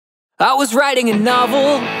I was writing a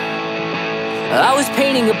novel, I was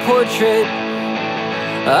painting a portrait,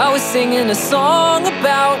 I was singing a song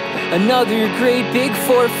about another great big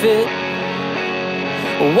forfeit,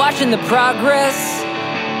 watching the progress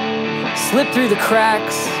slip through the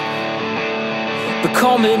cracks, the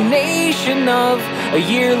culmination of a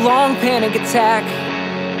year-long panic attack.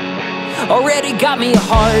 Already got me a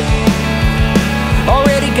heart,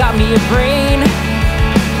 already got me a brain,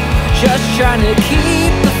 just trying to keep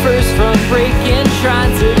the first from breaking, trying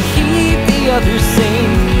to keep the others sane.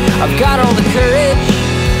 I've got all the courage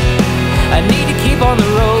I need to keep on the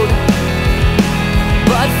road,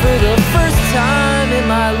 but for the first time in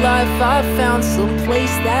my life I've found some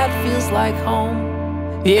place that feels like home.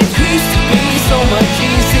 It used to be so much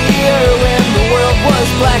easier when the world was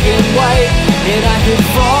black and white, and I could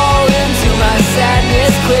fall into my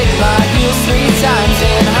sadness, click my heels 3 times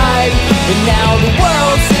and hide. And now the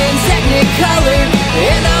world's in Technicolor,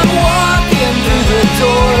 and I'm walking through the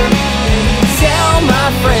door. Tell my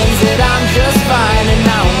friends that I'm just fine, and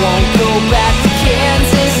I won't go back to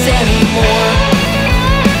Kansas anymore.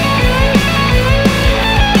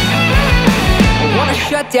 I wanna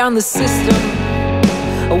shut down the system,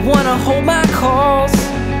 I wanna hold my calls,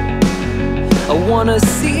 I wanna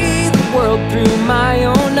see the world through my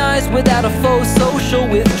own eyes without a faux social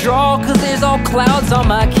withdrawal, 'cause there's all clouds on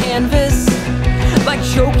my canvas, like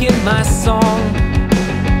choking my song,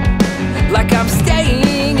 like I'm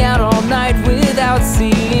staying out all night without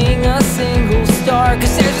seeing a single star.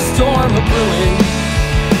 'Cause there's a storm a-brewing,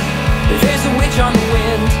 there's a witch on the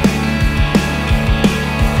wind,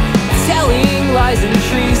 telling lies and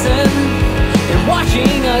treason, and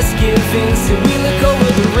watching us give in. So we look over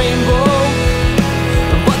the rainbow,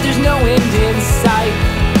 but there's no end in sight.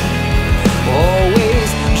 Always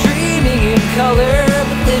dreaming in color,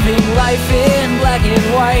 but living life in black and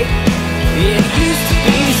white. It used to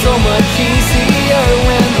be so much easier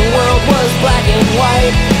when the world was black and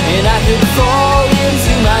white, and I could fall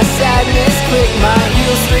into my sadness, click my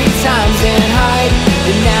heels 3 times and hide.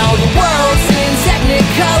 And now the world's in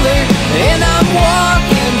Technicolor, and I'm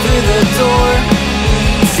walking through the door.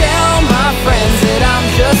 Tell my friends that I'm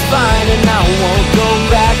just fine, and I won't go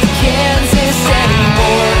back to Kansas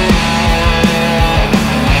anymore.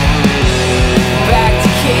 Back to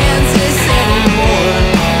Kansas anymore.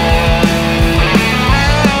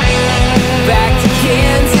 Back to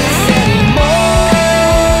Kansas anymore.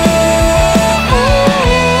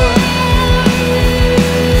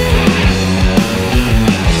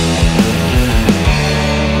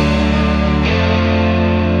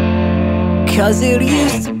 Cause it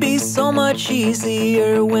used to be so much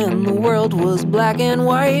easier when the world was black and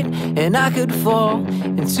white, and I could fall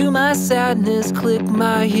into my sadness, click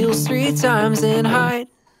my heels 3 times and hide.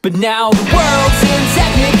 But now the world's in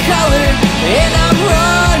Technicolor, and I'm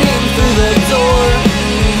running